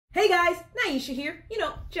Hey guys, Naisha here,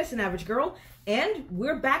 just an average girl, and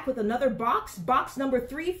we're back with another box number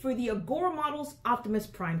 3 for the AGORA Models Optimus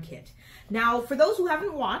Prime kit. Now, for those who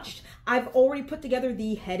haven't watched, I've already put together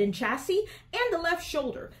the head and chassis and the left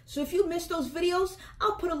shoulder. So if you missed those videos,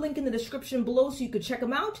 I'll put a link in the description below so you could check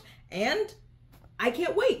them out, and I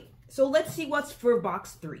can't wait. So let's see what's for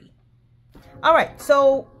box 3. All right,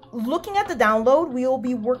 so looking at the download, we'll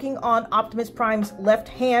be working on Optimus Prime's left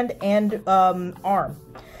hand and arm.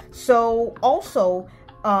 So also,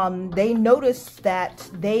 they noticed that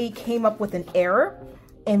they came up with an error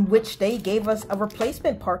in which they gave us a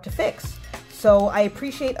replacement part to fix. So I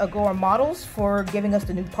appreciate AGORA Models for giving us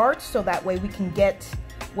the new parts so that way we can get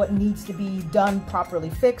what needs to be done properly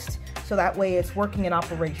fixed, so that way it's working and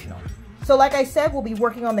operational. So like I said, we'll be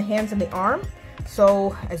working on the hands and the arm.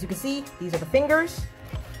 So as you can see, these are the fingers.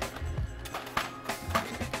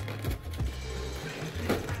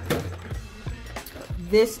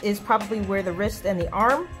 This is probably where the wrist and the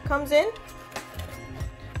arm comes in.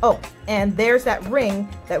 Oh, and there's that ring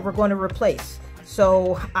that we're going to replace.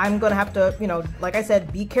 So I'm going to have to, like I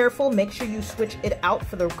said, be careful. Make sure you switch it out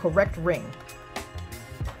for the correct ring.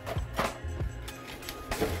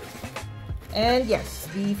 And yes,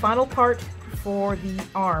 the final part for the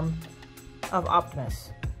arm of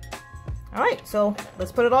Optimus. All right, so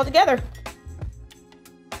let's put it all together.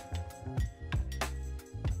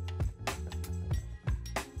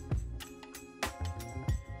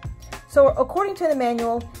 So according to the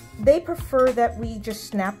manual, they prefer that we just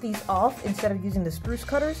snap these off instead of using the spruce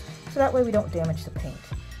cutters, so that way we don't damage the paint.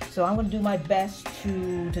 So I'm going to do my best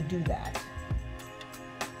to do that.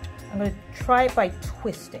 I'm going to try it by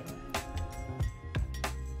twisting.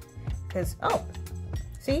 Because, oh,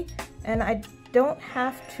 see? And I don't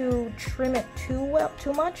have to trim it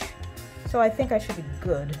too much, so I think I should be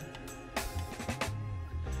good.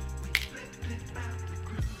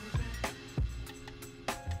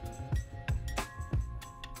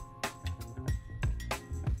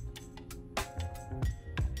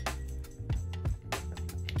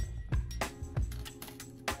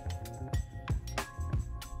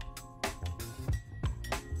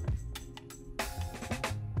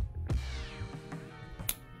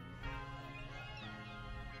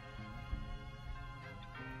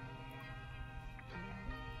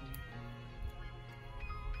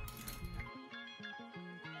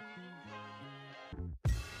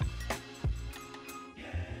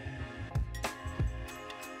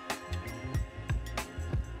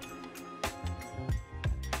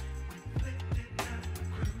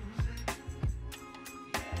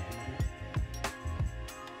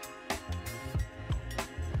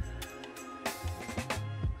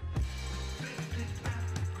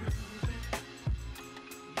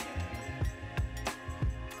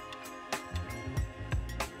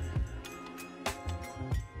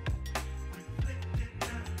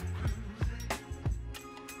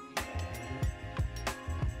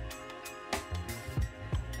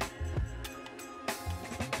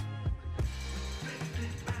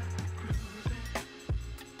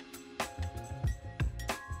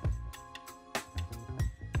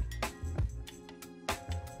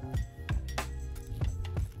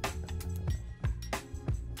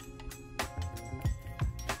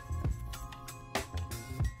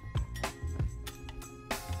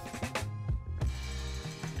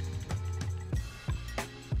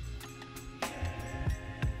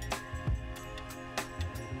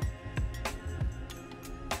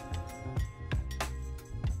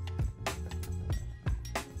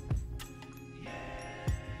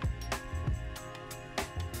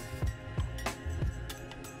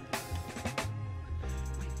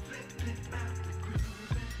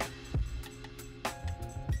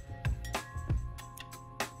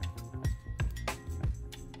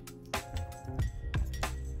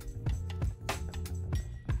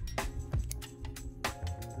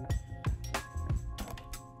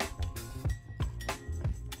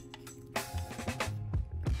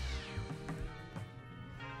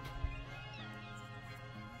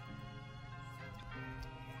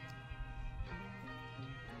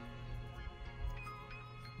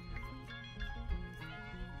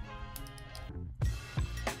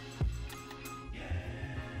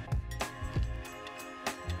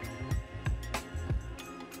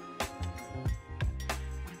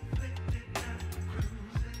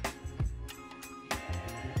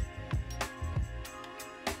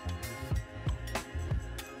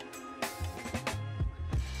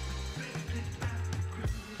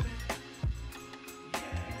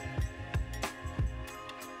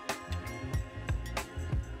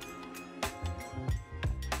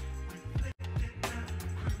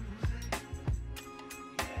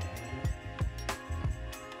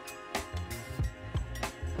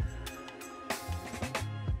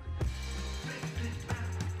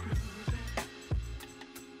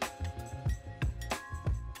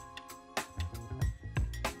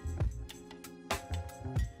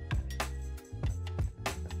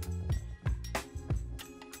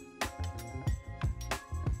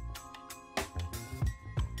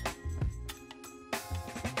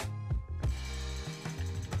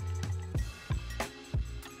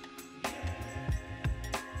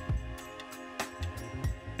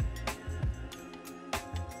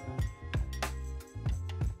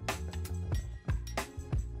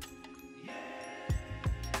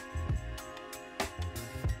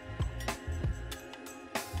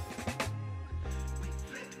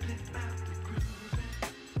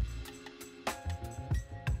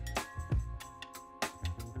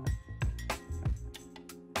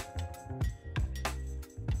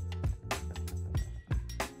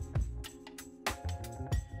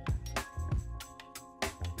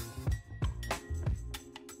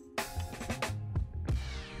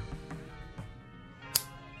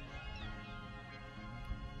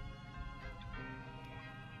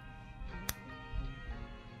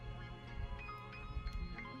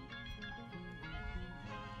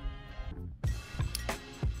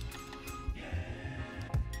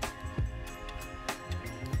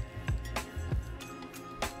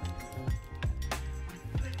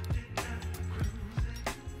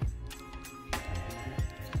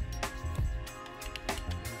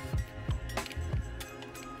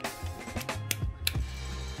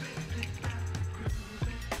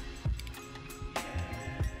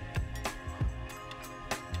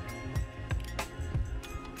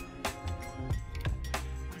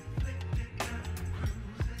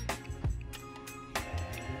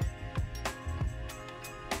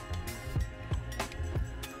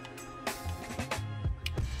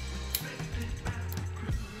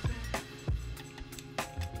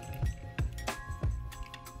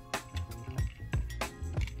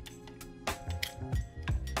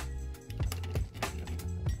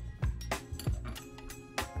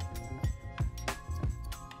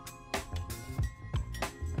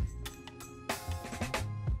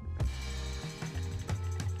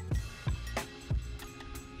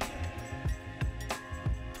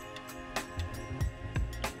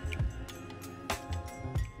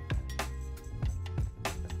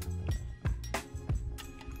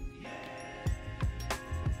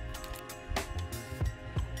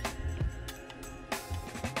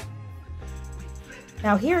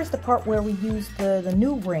 Now here's the part where we use the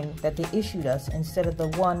new ring that they issued us instead of the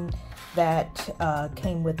one that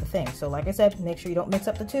came with the thing. So like I said, make sure you don't mix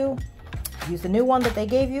up the two. Use the new one that they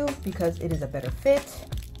gave you because it is a better fit,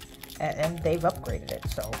 and they've upgraded it,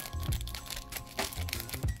 so.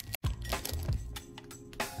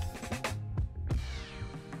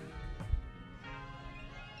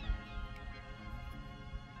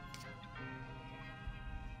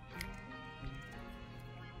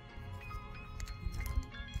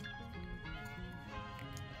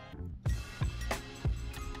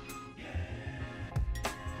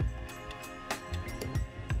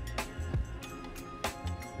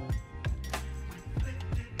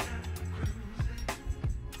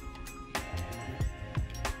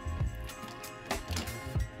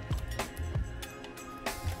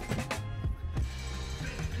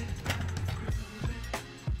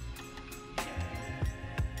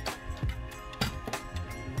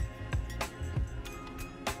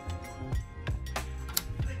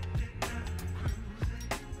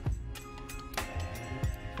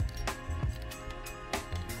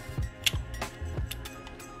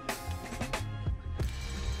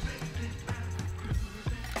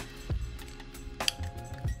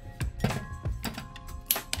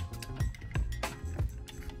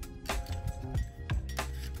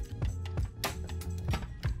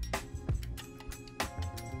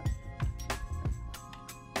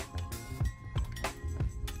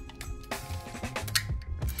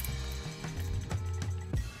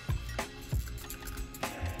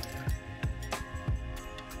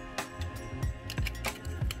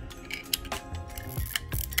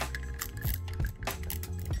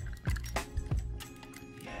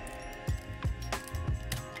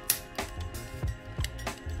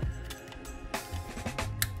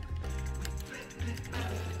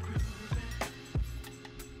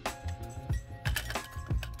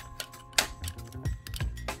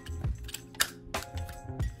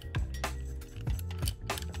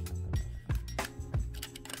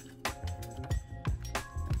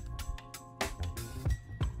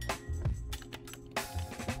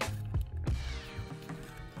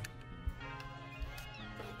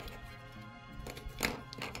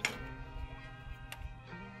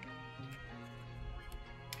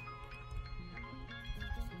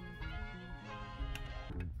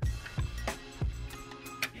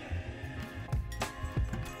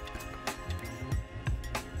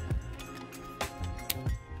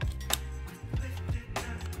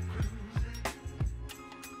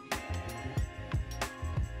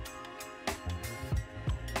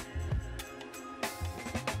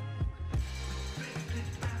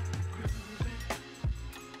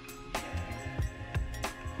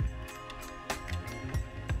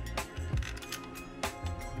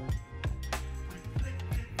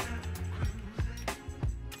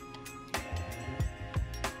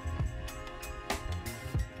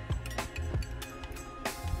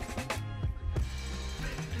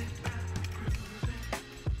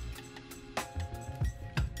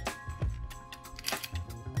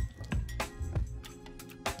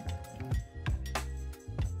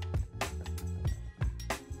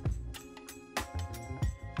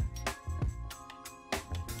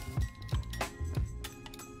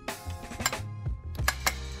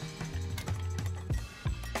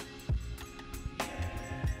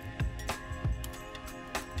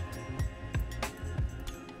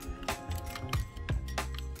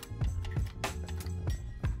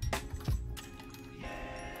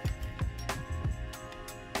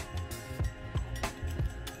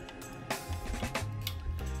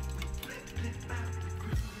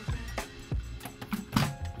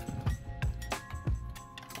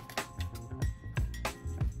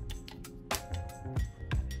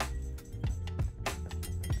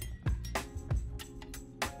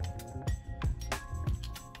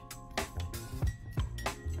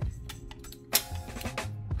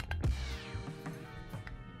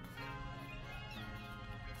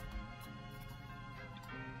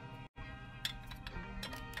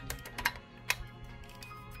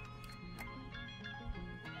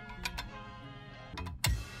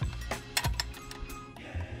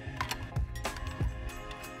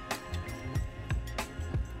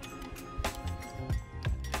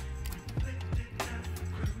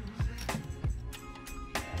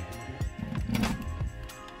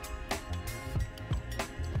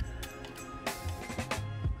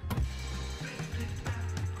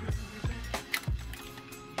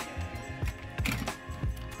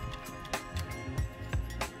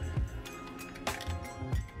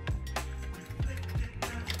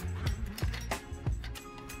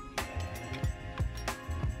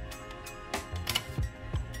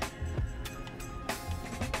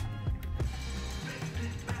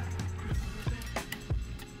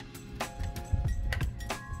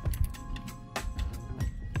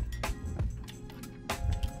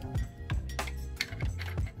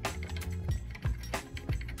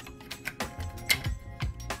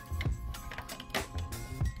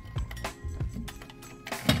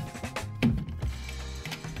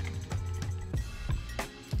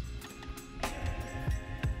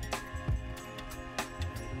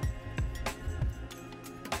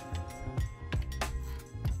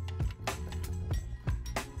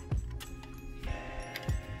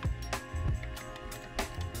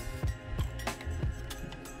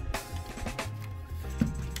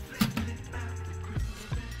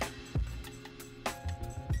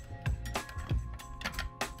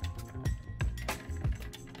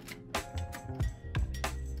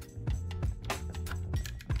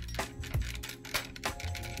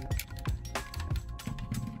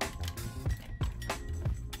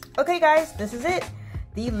 Okay guys, this is it.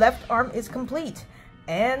 The left arm is complete.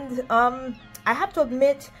 And I have to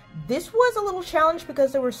admit, this was a little challenge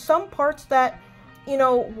because there were some parts that, you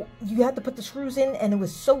know, you had to put the screws in and it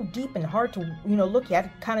was so deep and hard to, you know, look. You had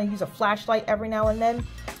to kind of use a flashlight every now and then.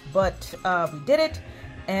 But we did it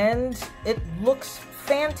and it looks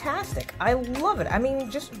fantastic. I love it. I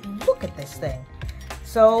mean, just look at this thing.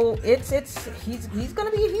 So he's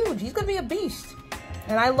gonna be huge. He's gonna be a beast.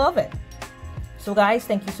 And I love it. So guys,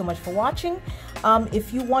 thank you so much for watching.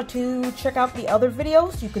 If you want to check out the other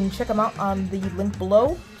videos, you can check them out on the link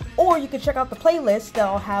below, or you can check out the playlist that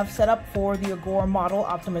I'll have set up for the Agora Model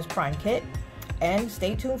Optimus Prime kit, and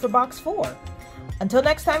stay tuned for box 4. Until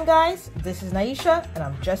next time guys, this is Naisha, and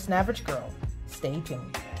I'm just an average girl. Stay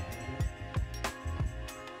tuned.